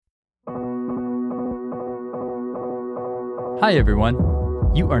Hi, everyone.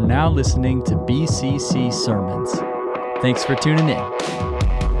 You are now listening to BCC Sermons. Thanks for tuning in.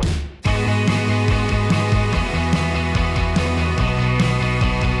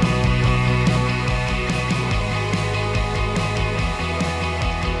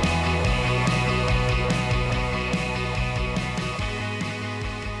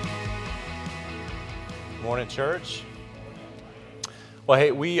 Morning, church. Well,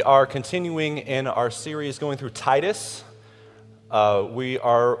 hey, we are continuing in our series going through Titus. We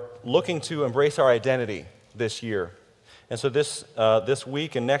are looking to embrace our identity this year. And so this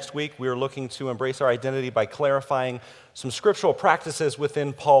week and next week, we are looking to embrace our identity by clarifying some scriptural practices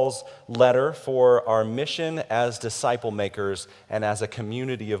within Paul's letter for our mission as disciple makers and as a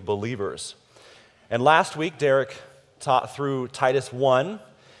community of believers. And last week, Derek taught through Titus 1,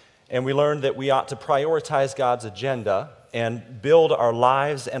 and we learned that we ought to prioritize God's agenda and build our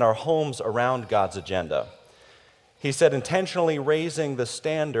lives and our homes around God's agenda. He said intentionally raising the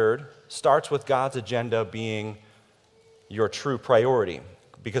standard starts with God's agenda being your true priority.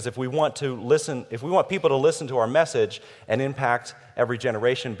 Because if we want people to listen to our message and impact every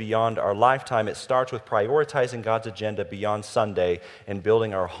generation beyond our lifetime, it starts with prioritizing God's agenda beyond Sunday and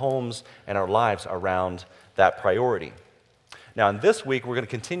building our homes and our lives around that priority. Now, in this week, we're going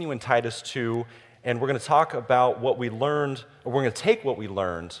to continue in Titus 2, and we're going to talk about what we learned, or we're going to take what we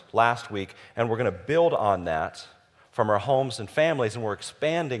learned last week, and we're going to build on that from our homes and families, and we're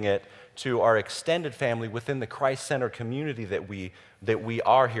expanding it to our extended family within the Christ-centered community that we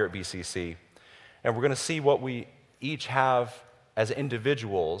are here at BCC. And we're going to see what we each have as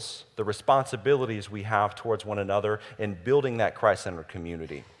individuals, the responsibilities we have towards one another in building that Christ-centered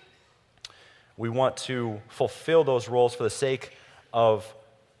community. We want to fulfill those roles for the sake of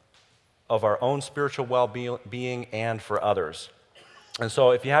our own spiritual well-being and for others. And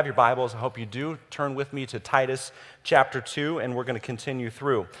so if you have your Bibles, I hope you do, turn with me to Titus chapter 2, and we're going to continue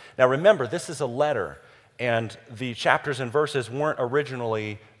through. Now remember, this is a letter, and the chapters and verses weren't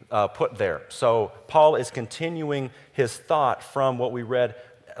originally put there. So Paul is continuing his thought from what we read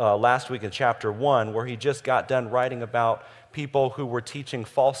last week in chapter 1, where he just got done writing about people who were teaching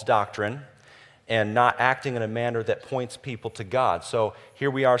false doctrine and not acting in a manner that points people to God. So here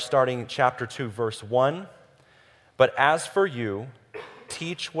we are starting chapter 2, verse 1. But as for you,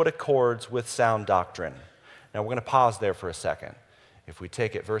 teach what accords with sound doctrine. Now we're going to pause there for a second. If we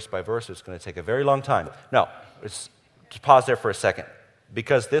take it verse by verse, it's going to take a very long time. No, just pause there for a second,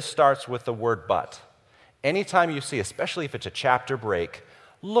 because this starts with the word but. Anytime you see, especially if it's a chapter break,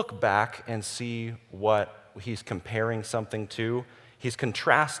 look back and see what he's comparing something to. He's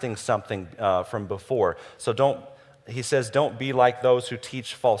contrasting something from before. So he says, don't be like those who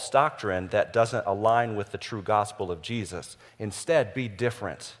teach false doctrine that doesn't align with the true gospel of Jesus. Instead, be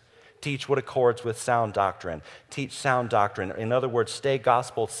different. Teach what accords with sound doctrine. Teach sound doctrine. In other words, stay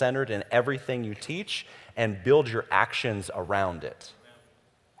gospel-centered in everything you teach and build your actions around it.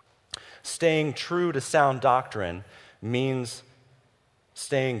 Staying true to sound doctrine means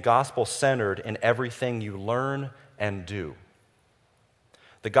staying gospel-centered in everything you learn and do.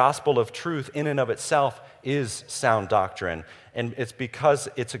 The gospel of truth in and of itself is sound doctrine, and it's because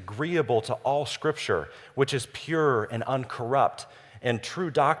it's agreeable to all Scripture, which is pure and uncorrupt. And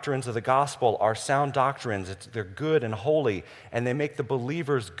true doctrines of the gospel are sound doctrines. They're good and holy, and they make the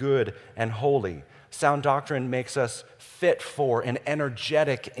believers good and holy. Sound doctrine makes us fit for and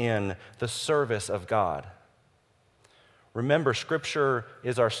energetic in the service of God. Remember, Scripture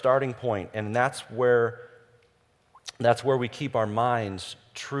is our starting point, and that's where we keep our minds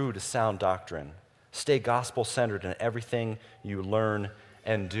true to sound doctrine. Stay gospel-centered in everything you learn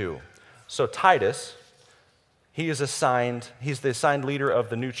and do. So Titus, he's the assigned leader of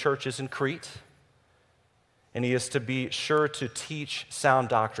the new churches in Crete, and he is to be sure to teach sound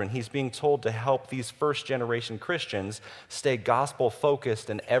doctrine. He's being told to help these first-generation Christians stay gospel-focused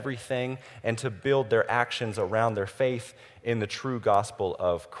in everything and to build their actions around their faith in the true gospel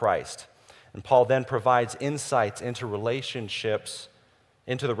of Christ. And Paul then provides insights into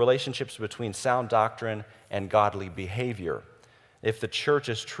the relationships between sound doctrine and godly behavior. If the church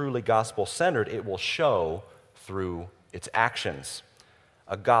is truly gospel-centered, it will show through its actions.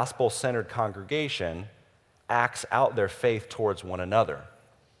 A gospel-centered congregation acts out their faith towards one another.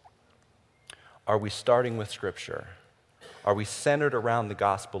 Are we starting with Scripture? Are we centered around the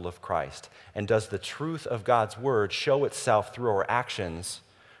gospel of Christ? And does the truth of God's word show itself through our actions,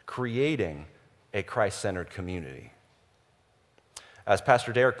 creating a Christ-centered community? As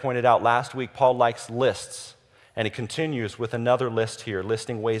Pastor Derek pointed out last week, Paul likes lists, and he continues with another list here,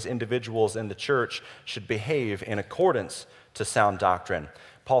 listing ways individuals in the church should behave in accordance to sound doctrine.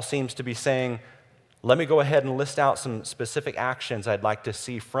 Paul seems to be saying Let me go ahead and list out some specific actions I'd like to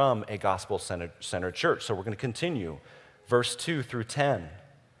see from a gospel-centered church. So we're going to continue. Verse 2 through 10.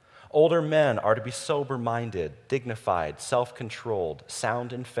 Older men are to be sober-minded, dignified, self-controlled,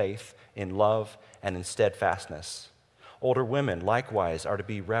 sound in faith, in love, and in steadfastness. Older women, likewise, are to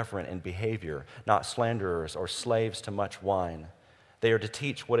be reverent in behavior, not slanderers or slaves to much wine. They are to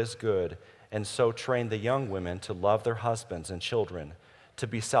teach what is good, and so train the young women to love their husbands and children, to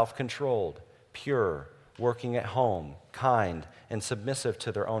be self-controlled, pure, working at home, kind, and submissive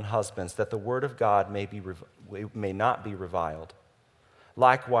to their own husbands, that the word of God may not be reviled.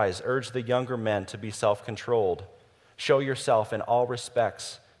 Likewise, urge the younger men to be self-controlled. Show yourself in all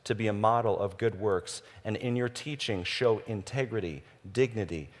respects to be a model of good works, and in your teaching show integrity,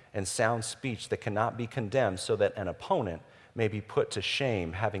 dignity, and sound speech that cannot be condemned, so that an opponent may be put to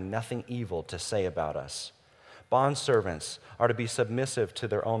shame, having nothing evil to say about us. Bondservants are to be submissive to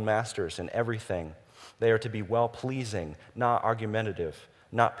their own masters in everything. They are to be well-pleasing, not argumentative,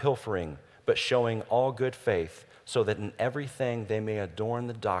 not pilfering, but showing all good faith, so that in everything they may adorn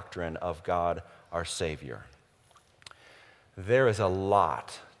the doctrine of God our Savior. There is a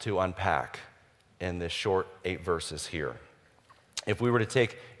lot to unpack in this short 8 verses here. If we were to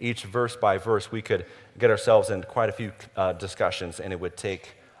take each verse by verse, we could get ourselves in quite a few discussions, and it would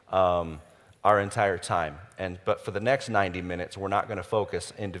take our entire time. But for the next 90 minutes, we're not going to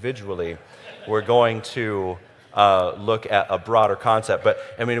focus individually. We're going to look at a broader concept. But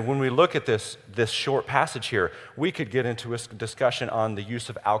I mean, when we look at this short passage here, we could get into a discussion on the use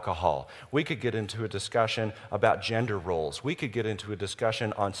of alcohol. We could get into a discussion about gender roles. We could get into a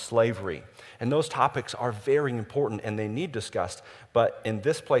discussion on slavery. And those topics are very important and they need discussed. But in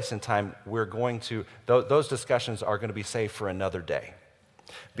this place and time, those discussions are going to be saved for another day.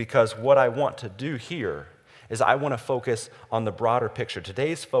 Because what I want to do here is I want to focus on the broader picture.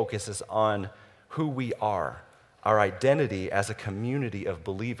 Today's focus is on who we are, our identity as a community of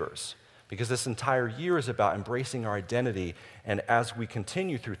believers. Because this entire year is about embracing our identity, and as we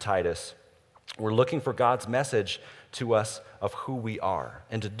continue through Titus, we're looking for God's message to us of who we are.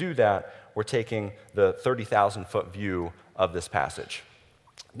 And to do that, we're taking the 30,000-foot view of this passage.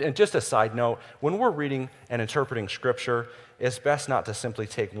 And just a side note, when we're reading and interpreting Scripture, it's best not to simply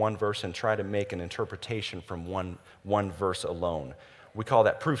take one verse and try to make an interpretation from one verse alone. We call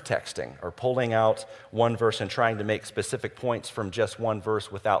that proof texting, or pulling out one verse and trying to make specific points from just one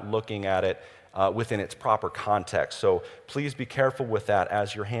verse without looking at it within its proper context. So please be careful with that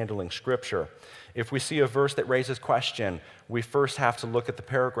as you're handling Scripture. If we see a verse that raises question, we first have to look at the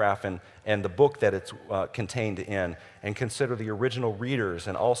paragraph and the book that it's contained in, and consider the original readers,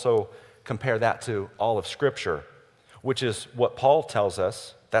 and also compare that to all of Scripture, which is what Paul tells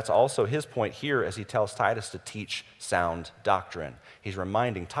us. That's also his point here as he tells Titus to teach sound doctrine. He's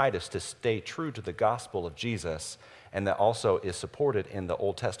reminding Titus to stay true to the gospel of Jesus, and that also is supported in the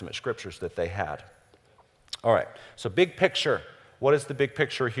Old Testament scriptures that they had. All right, so big picture. What is the big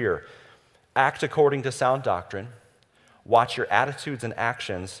picture here? Act according to sound doctrine, watch your attitudes and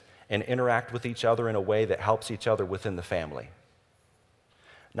actions, and interact with each other in a way that helps each other within the family.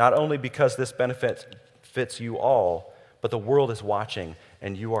 Not only because this benefits you all, but the world is watching,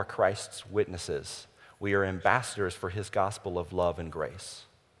 and you are Christ's witnesses. We are ambassadors for his gospel of love and grace.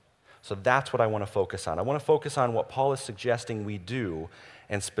 So that's what I want to focus on. I want to focus on what Paul is suggesting we do,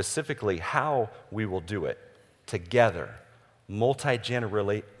 and specifically how we will do it together,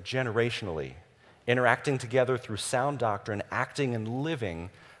 multi-generationally, interacting together through sound doctrine, acting and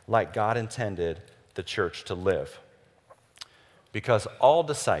living like God intended the church to live. Because all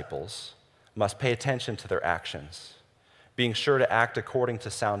disciples must pay attention to their actions, being sure to act according to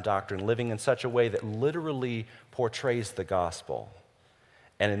sound doctrine, living in such a way that literally portrays the gospel.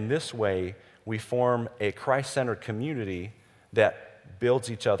 And in this way, we form a Christ-centered community that builds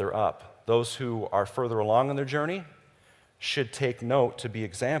each other up. Those who are further along in their journey should take note to be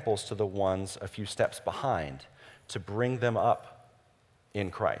examples to the ones a few steps behind, to bring them up in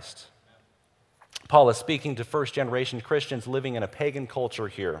Christ. Paul is speaking to first-generation Christians living in a pagan culture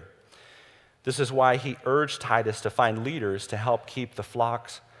here. This is why he urged Titus to find leaders to help keep the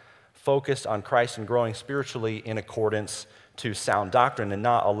flocks focused on Christ and growing spiritually in accordance to sound doctrine, and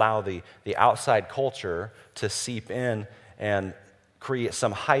not allow the outside culture to seep in and create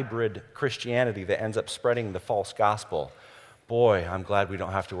some hybrid Christianity that ends up spreading the false gospel. Boy, I'm glad we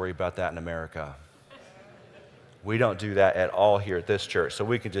don't have to worry about that in America. We don't do that at all here at this church, so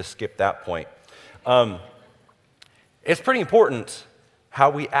we can just skip that point. It's pretty important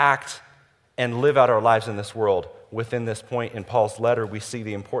how we act and live out our lives in this world. Within this point in Paul's letter, we see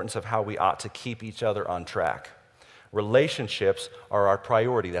the importance of how we ought to keep each other on track. Relationships are our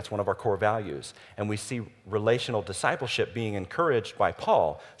priority. That's one of our core values. And we see relational discipleship being encouraged by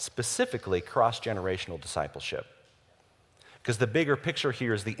Paul, specifically cross-generational discipleship. Because the bigger picture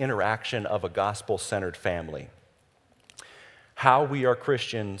here is the interaction of a gospel-centered family. How we are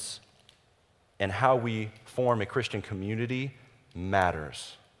Christians and how we form a Christian community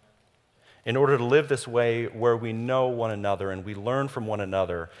matters. In order to live this way where we know one another and we learn from one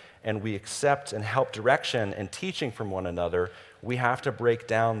another and we accept and help direction and teaching from one another, we have to break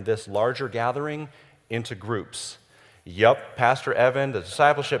down this larger gathering into groups. Yup, Pastor Evan, the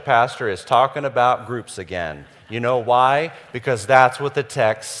discipleship pastor, is talking about groups again. You know why? Because that's what the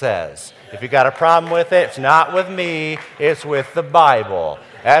text says. If you got a problem with it, it's not with me, it's with the Bible.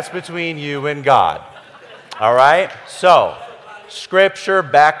 That's between you and God. All right? So, Scripture,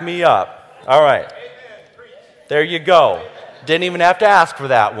 back me up. All right. There you go. Didn't even have to ask for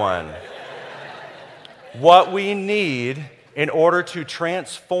that one. What we need in order to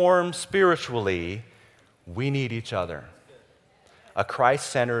transform spiritually, we need each other. A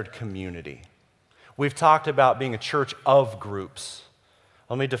Christ-centered community. We've talked about being a church of groups.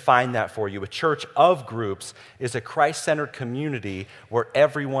 Let me define that for you. A church of groups is a Christ-centered community where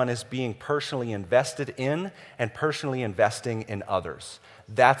everyone is being personally invested in and personally investing in others.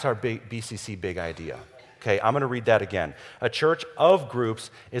 That's our BCC big idea. Okay, I'm going to read that again. A church of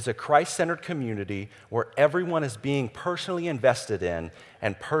groups is a Christ-centered community where everyone is being personally invested in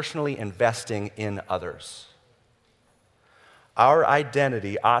and personally investing in others. Our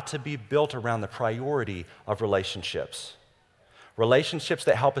identity ought to be built around the priority of relationships. Relationships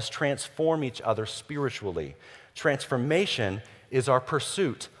that help us transform each other spiritually. Transformation is our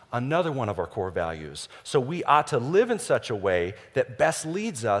pursuit, another one of our core values. So we ought to live in such a way that best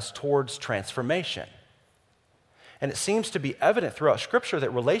leads us towards transformation. And it seems to be evident throughout Scripture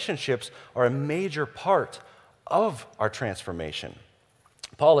that relationships are a major part of our transformation.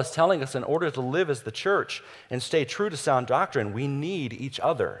 Paul is telling us in order to live as the church and stay true to sound doctrine, we need each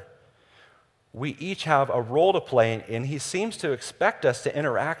other. We each have a role to play, and he seems to expect us to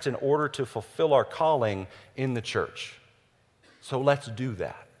interact in order to fulfill our calling in the church. So let's do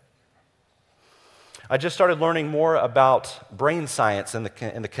that. I just started learning more about brain science and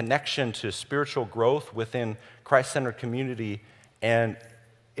the connection to spiritual growth within Christ-centered community, and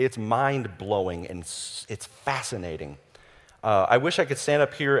it's mind-blowing and it's fascinating. I wish I could stand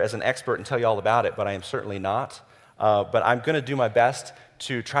up here as an expert and tell you all about it, but I am certainly not. But I'm going to do my best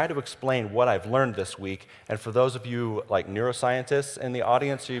to try to explain what I've learned this week. And for those of you like neuroscientists in the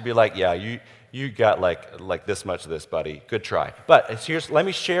audience, you'd be like, yeah, you got like this much of this, buddy. Good try. But let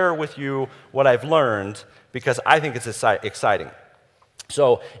me share with you what I've learned because I think it's exciting.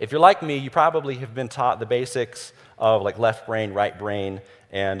 So if you're like me, you probably have been taught the basics of like left brain, right brain,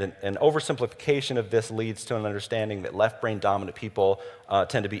 and an oversimplification of this leads to an understanding that left brain dominant people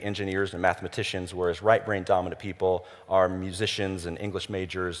tend to be engineers and mathematicians, whereas right brain dominant people are musicians and English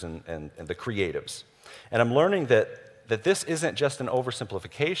majors and the creatives. And I'm learning that this isn't just an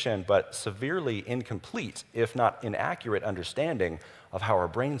oversimplification, but severely incomplete, if not inaccurate, understanding of how our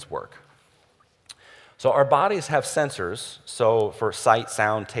brains work. So our bodies have sensors, so for sight,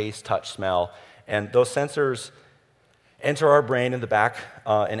 sound, taste, touch, smell, and those sensors enter our brain in the back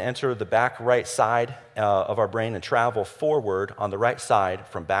and enter the back right side of our brain and travel forward on the right side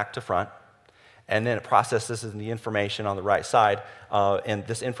from back to front. And then it processes the information on the right side, and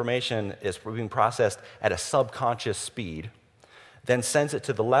this information is being processed at a subconscious speed, then sends it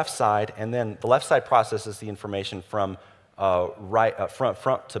to the left side, and then the left side processes the information from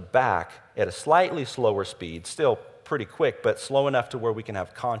front to back at a slightly slower speed, still pretty quick, but slow enough to where we can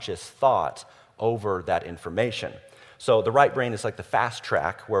have conscious thought over that information. So the right brain is like the fast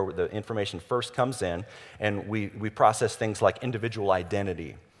track where the information first comes in, and we process things like individual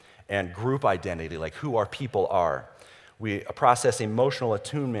identity and group identity, like who our people are. We process emotional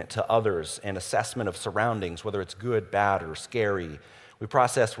attunement to others and assessment of surroundings, whether it's good, bad, or scary. We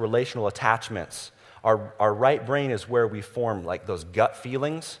process relational attachments. Our right brain is where we form like those gut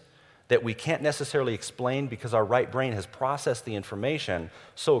feelings that we can't necessarily explain because our right brain has processed the information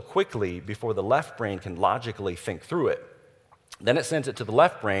so quickly before the left brain can logically think through it. Then it sends it to the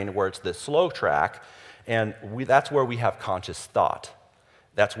left brain where it's the slow track, and that's where we have conscious thought.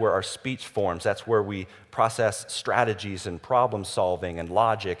 That's where our speech forms. That's where we process strategies and problem solving and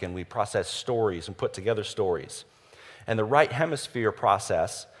logic, and we process stories and put together stories. And the right hemisphere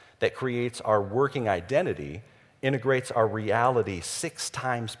process that creates our working identity integrates our reality 6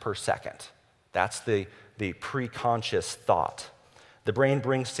 times per second. That's the pre-conscious thought. The brain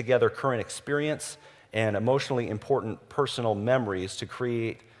brings together current experience and emotionally important personal memories to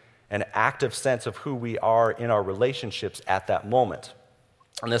create an active sense of who we are in our relationships at that moment.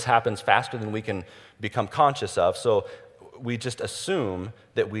 And this happens faster than we can become conscious of, so we just assume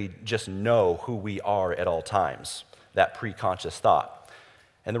that we just know who we are at all times, that pre-conscious thought.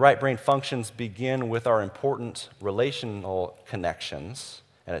 And the right brain functions begin with our important relational connections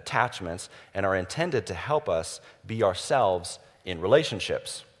and attachments and are intended to help us be ourselves in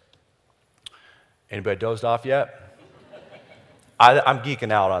relationships. Anybody dozed off yet? I'm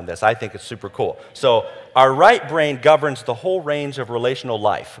geeking out on this. I think it's super cool. So our right brain governs the whole range of relational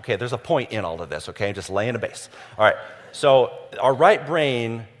life. Okay, there's a point in all of this, okay? Just laying a base. All right, so our right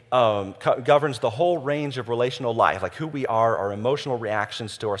brain governs the whole range of relational life, like who we are, our emotional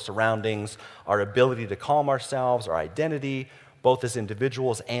reactions to our surroundings, our ability to calm ourselves, our identity, both as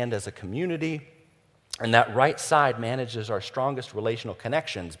individuals and as a community. And that right side manages our strongest relational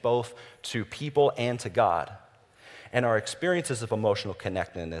connections, both to people and to God. And our experiences of emotional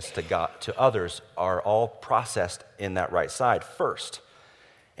connectedness to God, to others, are all processed in that right side first.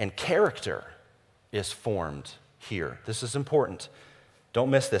 And character is formed here. This is important. Don't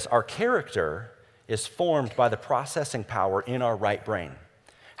miss this. Our character is formed by the processing power in our right brain,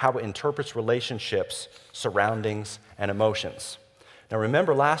 how it interprets relationships, surroundings, and emotions. Now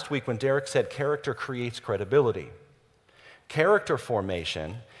remember last week when Derek said character creates credibility. Character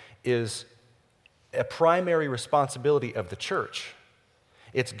formation is a primary responsibility of the church.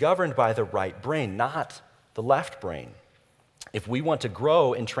 It's governed by the right brain, not the left brain. If we want to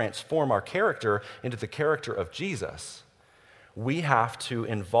grow and transform our character into the character of Jesus, we have to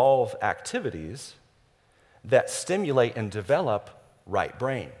involve activities that stimulate and develop right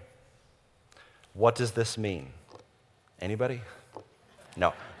brain. What does this mean? Anybody?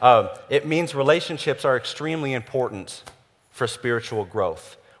 No. It means relationships are extremely important for spiritual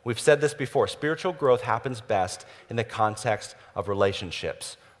growth. We've said this before. Spiritual growth happens best in the context of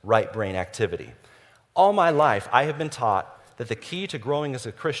relationships, right brain activity. All my life, I have been taught that the key to growing as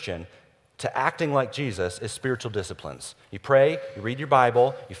a Christian, to acting like Jesus, is spiritual disciplines. You pray, you read your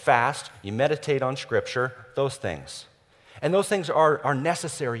Bible, you fast, you meditate on Scripture, those things. And those things are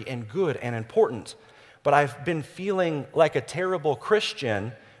necessary and good and important. But I've been feeling like a terrible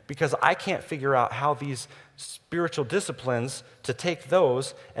Christian because I can't figure out how these spiritual disciplines, to take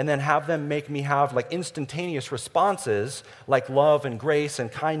those and then have them make me have like instantaneous responses like love and grace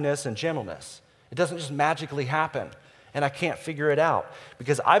and kindness and gentleness. It doesn't just magically happen, and I can't figure it out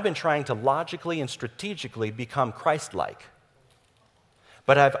because I've been trying to logically and strategically become Christ-like.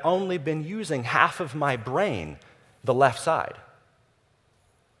 But I've only been using half of my brain, the left side.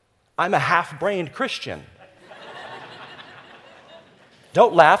 I'm a half-brained Christian.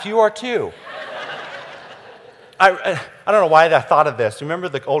 Don't laugh, you are too. I don't know why I thought of this. Remember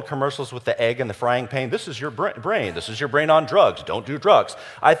the old commercials with the egg and the frying pan? This is your brain. This is your brain on drugs. Don't do drugs.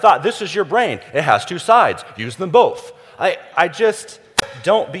 I thought, this is your brain. It has two sides. Use them both. I just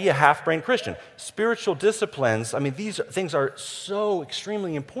don't be a half-brained Christian. Spiritual disciplines, these things are so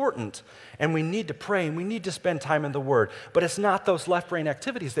extremely important, and we need to pray, and we need to spend time in the Word. But it's not those left-brain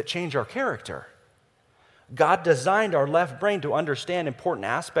activities that change our character. God designed our left brain to understand important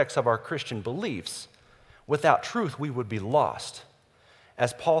aspects of our Christian beliefs. Without truth, we would be lost.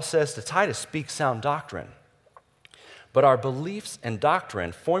 As Paul says to Titus, speak sound doctrine. But our beliefs and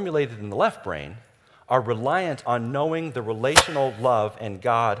doctrine formulated in the left brain are reliant on knowing the relational love in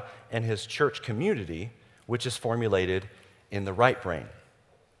God and His church community, which is formulated in the right brain.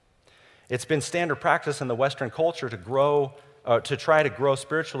 It's been standard practice in the Western culture to try to grow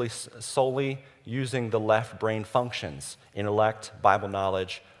spiritually solely using the left brain functions: intellect, Bible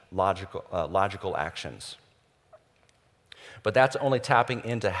knowledge, logical actions. But that's only tapping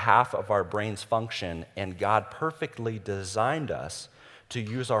into half of our brain's function, and God perfectly designed us to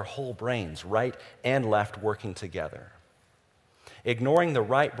use our whole brains, right and left, working together. Ignoring the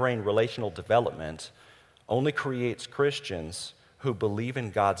right brain relational development only creates Christians who believe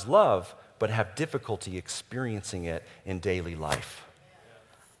in God's love but have difficulty experiencing it in daily life.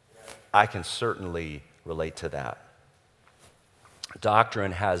 I can certainly relate to that.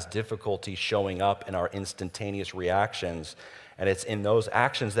 Doctrine has difficulty showing up in our instantaneous reactions, and it's in those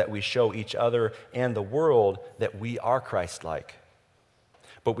actions that we show each other and the world that we are Christ-like.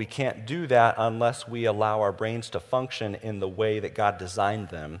 But we can't do that unless we allow our brains to function in the way that God designed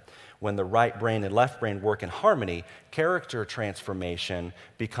them. When the right brain and left brain work in harmony, character transformation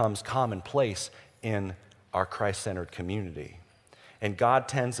becomes commonplace in our Christ-centered community. And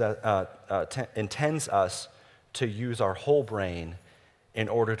God intends us to use our whole brain in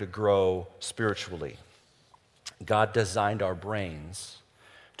order to grow spiritually. God designed our brains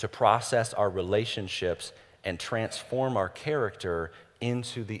to process our relationships and transform our character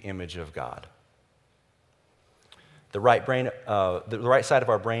into the image of God. The right side of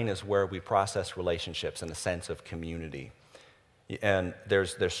our brain is where we process relationships and a sense of community. And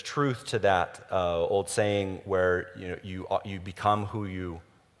there's truth to that old saying where you become who you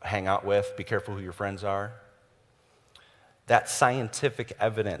hang out with. Be careful who your friends are. That scientific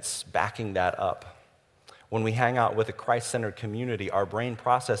evidence backing that up. When we hang out with a Christ-centered community, our brain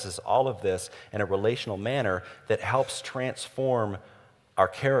processes all of this in a relational manner that helps transform our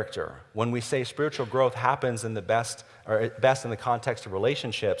character. When we say spiritual growth happens in the best in the context of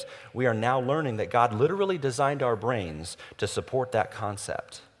relationships, we are now learning that God literally designed our brains to support that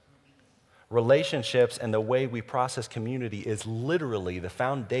concept. Relationships and the way we process community is literally the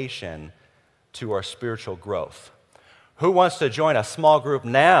foundation to our spiritual growth. Who wants to join a small group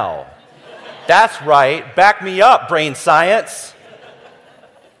now? That's right. Back me up, brain science.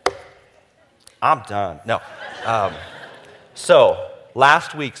 I'm done. No. So,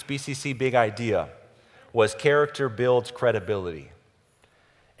 last week's BCC Big Idea was character builds credibility.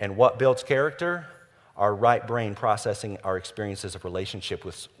 And what builds character? Our right brain processing our experiences of relationship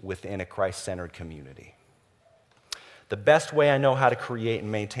within a Christ-centered community. The best way I know how to create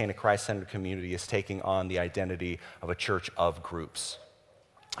and maintain a Christ-centered community is taking on the identity of a church of groups.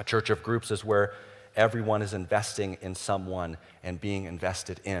 A church of groups is where everyone is investing in someone and being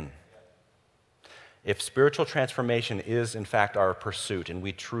invested in. If spiritual transformation is, in fact, our pursuit and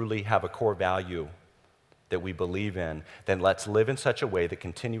we truly have a core value that we believe in, then let's live in such a way that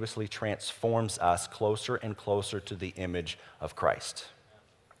continuously transforms us closer and closer to the image of Christ.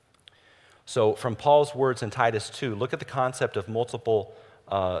 So from Paul's words in Titus 2, look at the concept of multiple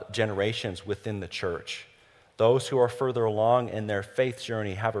generations within the church. Those who are further along in their faith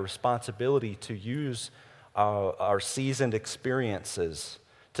journey have a responsibility to use our seasoned experiences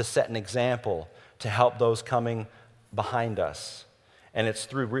to set an example to help those coming behind us. And it's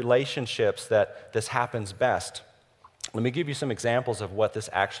through relationships that this happens best. Let me give you some examples of what this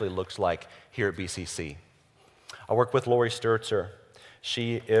actually looks like here at BCC. I work with Lori Sturzer.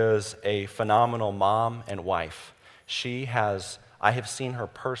 She is a phenomenal mom and wife. I have seen her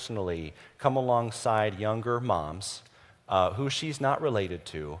personally come alongside younger moms who she's not related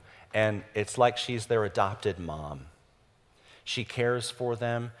to, and it's like she's their adopted mom. She cares for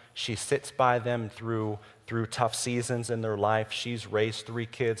them. She sits by them through tough seasons in their life. She's raised 3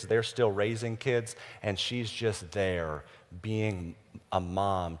 kids. They're still raising kids, and she's just there being a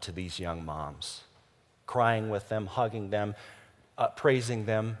mom to these young moms, crying with them, hugging them, praising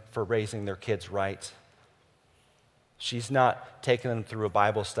them for raising their kids right. She's not taking them through a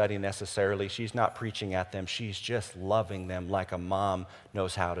Bible study necessarily. She's not preaching at them. She's just loving them like a mom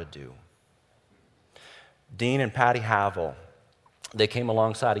knows how to do. Dean and Patty Havel, they came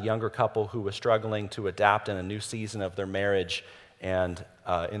alongside a younger couple who was struggling to adapt in a new season of their marriage and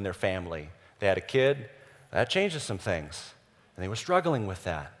in their family. They had a kid. That changes some things, and they were struggling with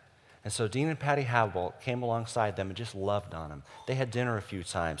that. And so Dean and Patty Havel came alongside them and just loved on them. They had dinner a few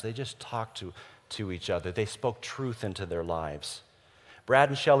times. They just talked to each other. They spoke truth into their lives. Brad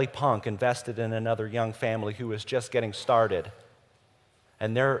and Shelley Punk invested in another young family who was just getting started.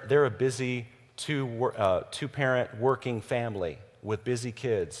 And they're a busy two-parent working family with busy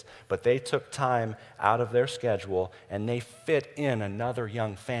kids, but they took time out of their schedule and they fit in another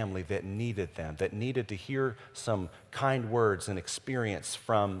young family that needed them, that needed to hear some kind words and experience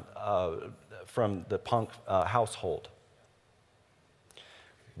from the Punk household.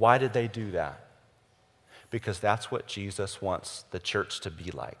 Why did they do that? Because that's what Jesus wants the church to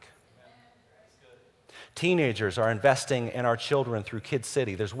be like. Teenagers are investing in our children through Kid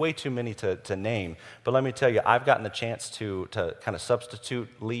City. There's way too many to name, but let me tell you, I've gotten the chance to kind of substitute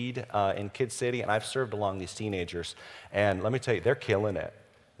lead in Kid City, and I've served along these teenagers, and let me tell you, they're killing it.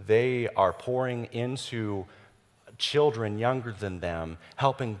 They are pouring into children younger than them,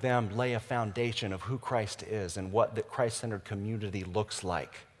 helping them lay a foundation of who Christ is and what the Christ-centered community looks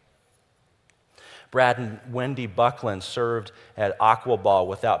like. Brad and Wendy Buckland served at Aqua Ball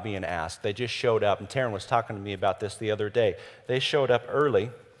without being asked. They just showed up, and Taryn was talking to me about this the other day. They showed up early,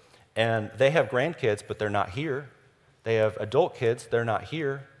 and they have grandkids, but they're not here. They have adult kids, they're not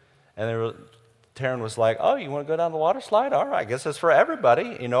here. And Taryn was like, oh, you want to go down the water slide? All right, I guess it's for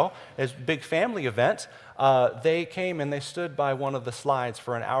everybody, It's a big family event. They came and they stood by one of the slides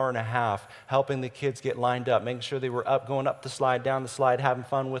for an hour and a half, helping the kids get lined up, making sure they were up, going up the slide, down the slide, having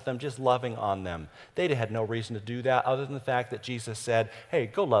fun with them, just loving on them. They had no reason to do that other than the fact that Jesus said, hey,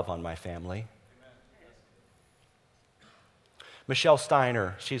 go love on my family. Michelle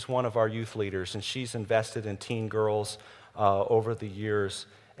Steiner, she's one of our youth leaders, and she's invested in teen girls over the years.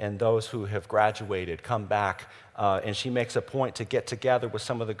 and those who have graduated come back, and she makes a point to get together with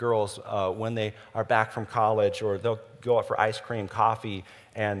some of the girls when they are back from college, or they'll go out for ice cream, coffee,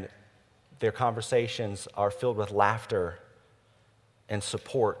 and their conversations are filled with laughter and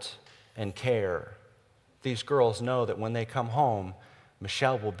support and care. These girls know that when they come home,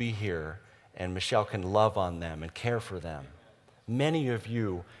 Michelle will be here, and Michelle can love on them and care for them. Many of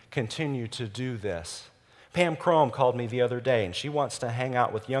you continue to do this. Pam Crome called me the other day, and she wants to hang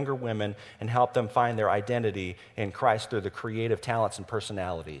out with younger women and help them find their identity in Christ through the creative talents and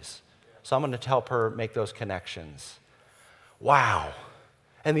personalities. So I'm going to help her make those connections. Wow.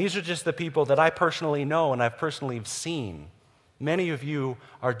 And these are just the people that I personally know and I've personally seen. Many of you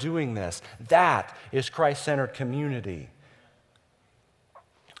are doing this. That is Christ-centered community.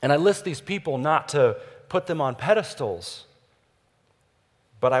 And I list these people not to put them on pedestals,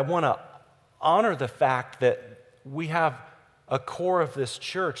 but I want to honor the fact that we have a core of this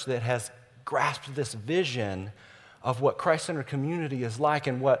church that has grasped this vision of what Christ-centered community is like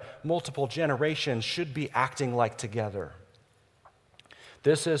and what multiple generations should be acting like together.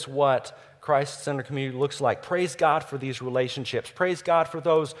 This is what Christ-centered community looks like. Praise God for these relationships. Praise God for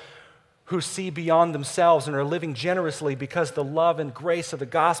those who see beyond themselves and are living generously because the love and grace of the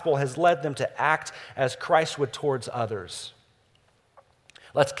gospel has led them to act as Christ would towards others.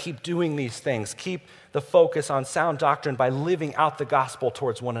 Let's keep doing these things. Keep the focus on sound doctrine by living out the gospel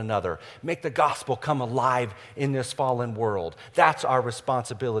towards one another. Make the gospel come alive in this fallen world. That's our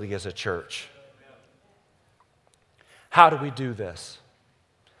responsibility as a church. How do we do this?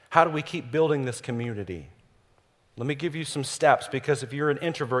 How do we keep building this community? Let me give you some steps, because if you're an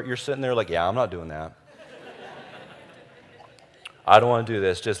introvert, you're sitting there like, yeah, I'm not doing that. I don't want to do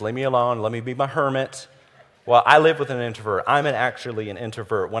this. Just leave me alone. Let me be my hermit. Well, I live with an introvert. I'm actually an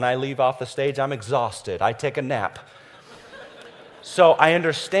introvert. When I leave off the stage, I'm exhausted. I take a nap. So I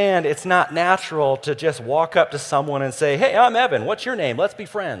understand it's not natural to just walk up to someone and say, hey, I'm Evan. What's your name? Let's be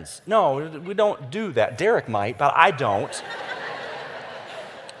friends. No, we don't do that. Derek might, but I don't.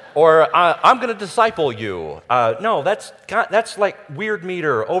 Or I'm going to disciple you. No, that's like weird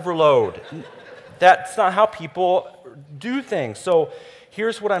meter, overload. That's not how people do things. So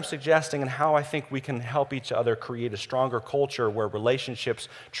here's what I'm suggesting and how I think we can help each other create a stronger culture where relationships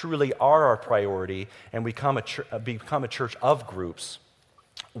truly are our priority and become a church of groups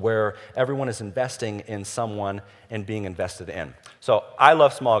where everyone is investing in someone and being invested in. So I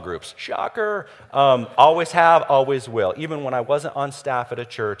love small groups. Shocker. Always have, always will. Even when I wasn't on staff at a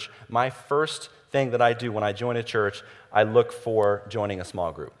church, my first thing that I do when I join a church, I look for joining a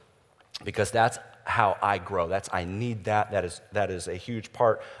small group, because that's how I grow. I need that. That is a huge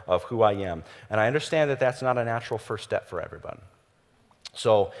part of who I am. And I understand that that's not a natural first step for everybody.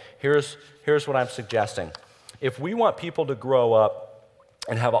 So here's what I'm suggesting. If we want people to grow up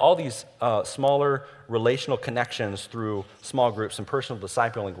and have all these smaller relational connections through small groups and personal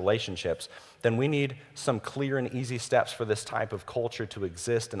discipling relationships, then we need some clear and easy steps for this type of culture to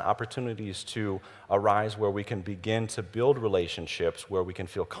exist and opportunities to arise where we can begin to build relationships, where we can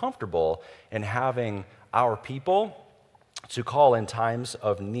feel comfortable in having our people to call in times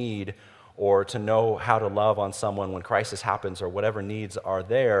of need, or to know how to love on someone when crisis happens, or whatever needs are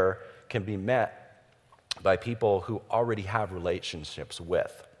there can be met by people who already have relationships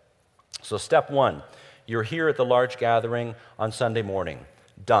with. So step one, you're here at the large gathering on Sunday morning.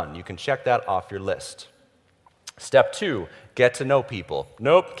 Done. You can check that off your list. Step two, get to know people.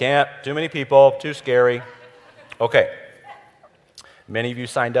 Nope, can't. Too many people. Too scary. Okay. Many of you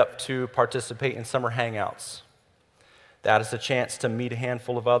signed up to participate in summer hangouts. That is a chance to meet a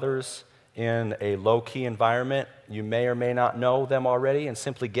handful of others in a low-key environment. You may or may not know them already, and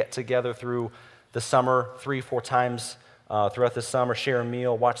simply get together through the summer 3-4 times throughout the summer, share a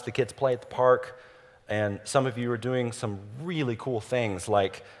meal, watch the kids play at the park. And some of you are doing some really cool things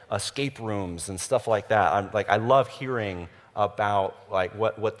like escape rooms and stuff like that. I love hearing about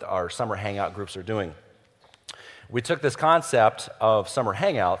what our summer hangout groups are doing. We took this concept of summer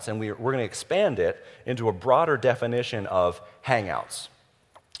hangouts and we're going to expand it into a broader definition of hangouts.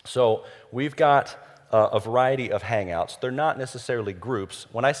 So we've got a variety of hangouts. They're not necessarily groups.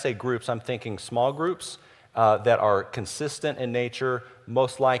 When I say groups, I'm thinking small groups that are consistent in nature,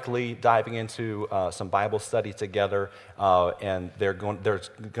 most likely diving into some Bible study together, and there's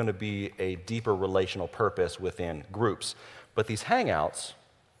going to be a deeper relational purpose within groups. But these hangouts,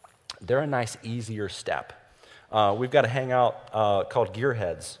 they're a nice, easier step. We've got a hangout called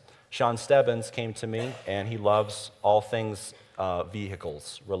Gearheads. Sean Stebbins came to me, and he loves all things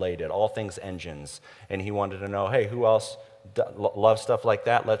vehicles related, all things engines. And he wanted to know, hey, who else loves stuff like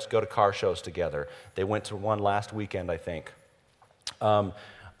that? Let's go to car shows together. They went to one last weekend, I think.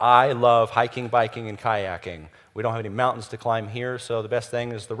 I love hiking, biking, and kayaking. We don't have any mountains to climb here, so the best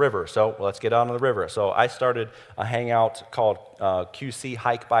thing is the river. So let's get out on the river. So I started a hangout called QC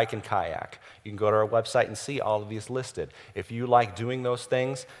Hike, Bike, and Kayak. You can go to our website and see all of these listed. If you like doing those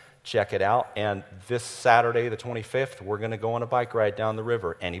things, check it out. And this Saturday, the 25th, we're going to go on a bike ride down the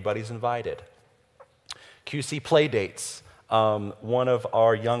river. Anybody's invited. QC Play Dates. One of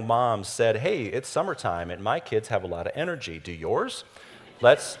our young moms said, hey, it's summertime, and my kids have a lot of energy. Do yours?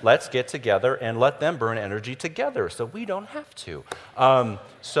 Let's get together and let them burn energy together so we don't have to.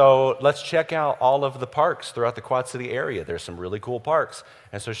 So let's check out all of the parks throughout the Quad City area. There's some really cool parks.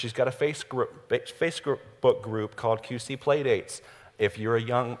 And so she's got a Facebook group called QC Playdates. If you're a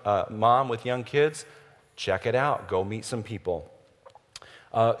young mom with young kids, check it out. Go meet some people.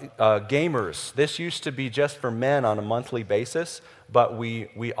 Gamers. This used to be just for men on a monthly basis, but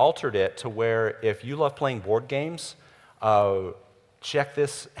we altered it to where if you love playing board games, check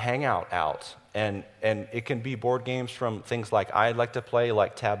this hangout out. And it can be board games from things like I like to play,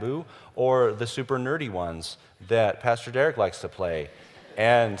 like Taboo, or the super nerdy ones that Pastor Derek likes to play.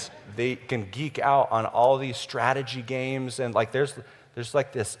 And they can geek out on all these strategy games, and like there's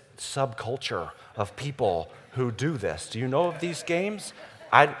like this subculture of people who do this. Do you know of these games?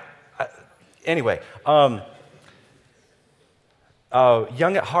 Anyway, Young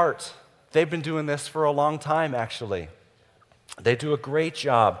at Heart, they've been doing this for a long time, actually. They do a great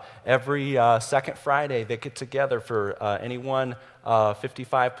job. Every second Friday, they get together for anyone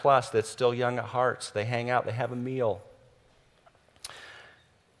 55 plus that's still young at heart. They hang out, they have a meal.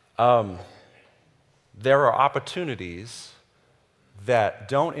 There are opportunities that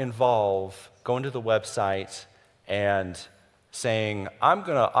don't involve going to the website and saying, I'm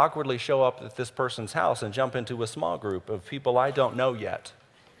going to awkwardly show up at this person's house and jump into a small group of people I don't know yet.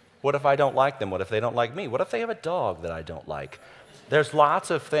 What if I don't like them? What if they don't like me? What if they have a dog that I don't like? There's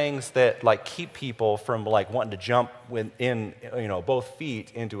lots of things that like keep people from like wanting to jump in both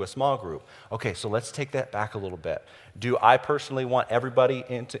feet into a small group. Okay, so let's take that back a little bit. Do I personally want everybody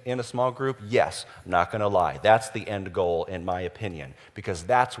in a small group? Yes, I'm not going to lie. That's the end goal in my opinion, because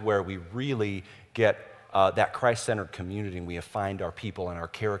that's where we really get that Christ-centered community, and we find our people, and our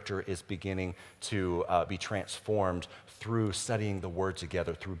character is beginning to be transformed through studying the Word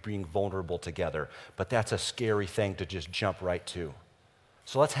together, through being vulnerable together. But that's a scary thing to just jump right to.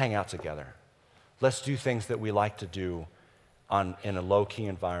 So let's hang out together. Let's do things that we like to do in a low-key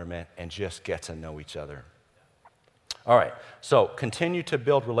environment and just get to know each other. All right, so continue to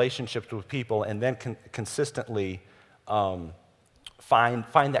build relationships with people, and then consistently find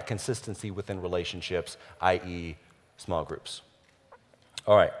that consistency within relationships, i.e. small groups.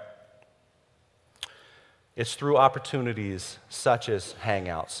 All right. It's through opportunities such as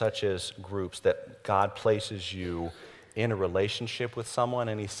hangouts, such as groups, that God places you in a relationship with someone,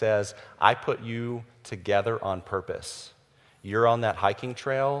 and he says, I put you together on purpose. You're on that hiking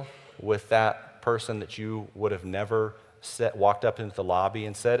trail with that person that you would have never walked up into the lobby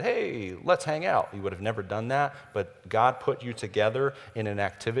and said, hey, let's hang out. You would have never done that, but God put you together in an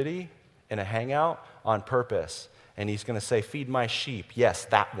activity, in a hangout, on purpose. And he's going to say, feed my sheep. Yes,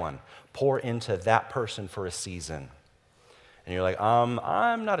 that one. Pour into that person for a season. And you're like,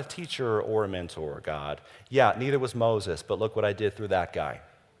 I'm not a teacher or a mentor, God. Yeah, neither was Moses, but look what I did through that guy.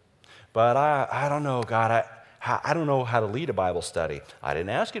 But I don't know, God. I don't know how to lead a Bible study. I didn't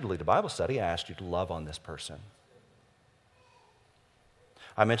ask you to lead a Bible study. I asked you to love on this person.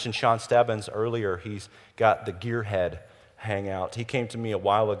 I mentioned Sean Stebbins earlier. He's got the Gearhead hangout. He came to me a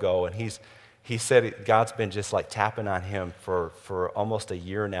while ago, and he said God's been just like tapping on him for almost a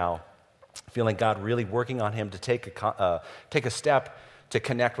year now, feeling God really working on him to take a step to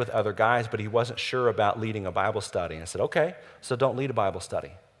connect with other guys, but he wasn't sure about leading a Bible study. And I said, okay, so don't lead a Bible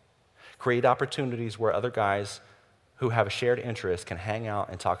study. Create opportunities where other guys who have a shared interest can hang out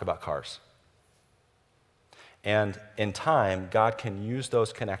and talk about cars. And in time, God can use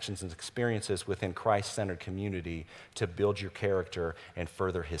those connections and experiences within Christ-centered community to build your character and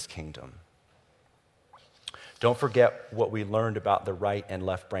further his kingdom. Don't forget what we learned about the right and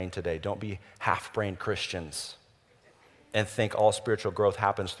left brain today. Don't be half-brained Christians and think all spiritual growth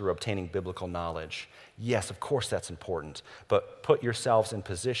happens through obtaining biblical knowledge. Yes, of course that's important, but put yourselves in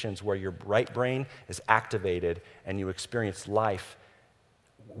positions where your right brain is activated and you experience life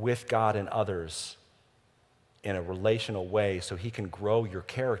with God and others in a relational way so he can grow your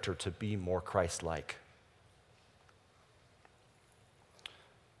character to be more Christ-like.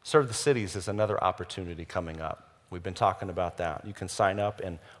 Serve the Cities is another opportunity coming up. We've been talking about that. You can sign up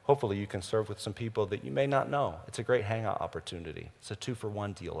and hopefully you can serve with some people that you may not know. It's a great hangout opportunity. It's a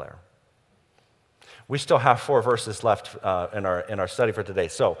 2-for-1 deal there. We still have 4 verses left in our study for today.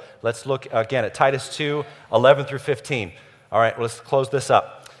 So let's look again at Titus 2, 11 through 15. All right, let's close this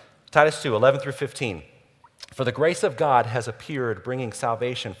up. Titus 2, 11 through 15. For the grace of God has appeared, bringing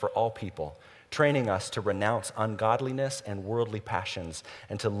salvation for all people, training us to renounce ungodliness and worldly passions,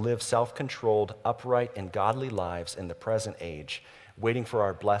 and to live self-controlled, upright, and godly lives in the present age, waiting for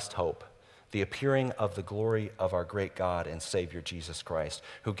our blessed hope, the appearing of the glory of our great God and Savior Jesus Christ,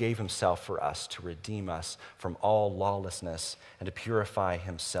 who gave himself for us to redeem us from all lawlessness and to purify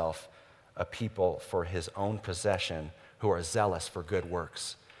himself a people for his own possession who are zealous for good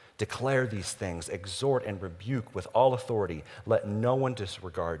works. Declare these things, exhort and rebuke with all authority. Let no one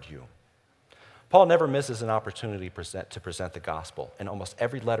disregard you. Paul never misses an opportunity to present the gospel. In almost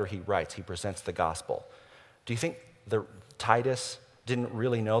every letter he writes, he presents the gospel. Do you think Titus didn't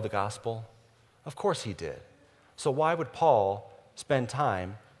really know the gospel? Of course he did. So why would Paul spend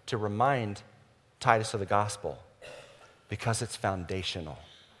time to remind Titus of the gospel? Because it's foundational.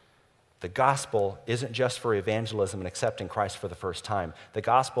 The gospel isn't just for evangelism and accepting Christ for the first time. The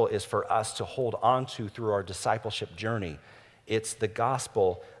gospel is for us to hold on to through our discipleship journey. It's the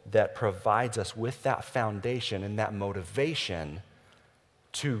gospel that provides us with that foundation and that motivation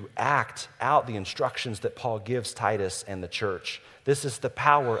to act out the instructions that Paul gives Titus and the church. This is the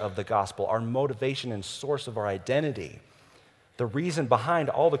power of the gospel, our motivation and source of our identity. The reason behind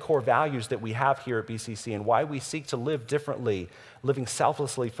all the core values that we have here at BCC and why we seek to live differently, living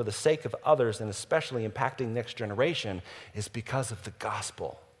selflessly for the sake of others and especially impacting next generation is because of the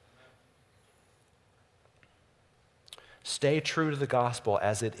gospel. Stay true to the gospel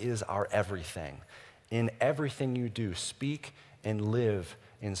as it is our everything. In everything you do, speak and live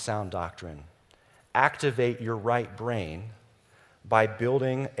in sound doctrine. Activate your right brain by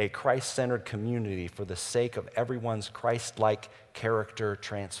building a Christ-centered community for the sake of everyone's Christ-like character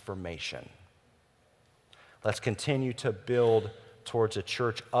transformation. Let's continue to build towards a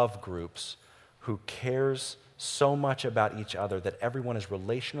church of groups who cares so much about each other that everyone is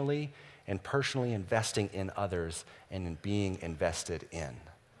relationally and personally investing in others and in being invested in.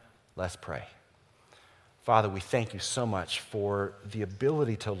 Let's pray. Father, we thank you so much for the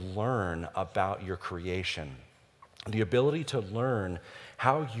ability to learn about your creation, the ability to learn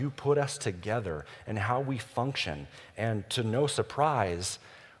how you put us together and how we function. And to no surprise,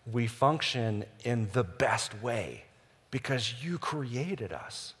 we function in the best way because you created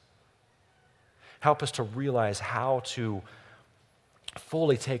us. Help us to realize how to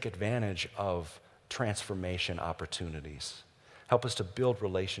fully take advantage of transformation opportunities. Help us to build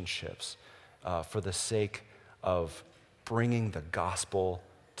relationships for the sake of bringing the gospel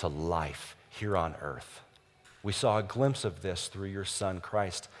to life here on earth. We saw a glimpse of this through your Son,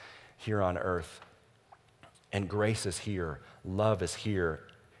 Christ, here on earth. And grace is here. Love is here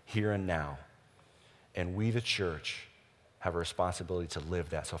and now. And we, the church, have a responsibility to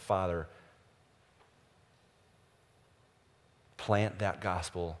live that. So, Father, plant that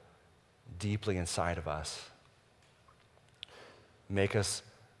gospel deeply inside of us. Make us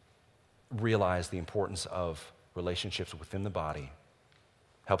realize the importance of relationships within the body.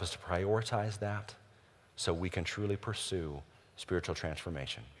 Help us to prioritize that so we can truly pursue spiritual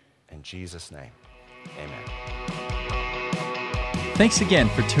transformation. In Jesus' name, amen. Thanks again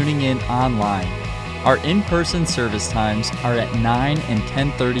for tuning in online. Our in-person service times are at 9 and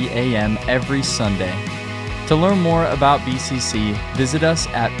 10:30 a.m. every Sunday. To learn more about BCC, visit us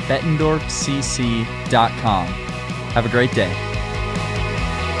at bettendorfcc.com. Have a great day.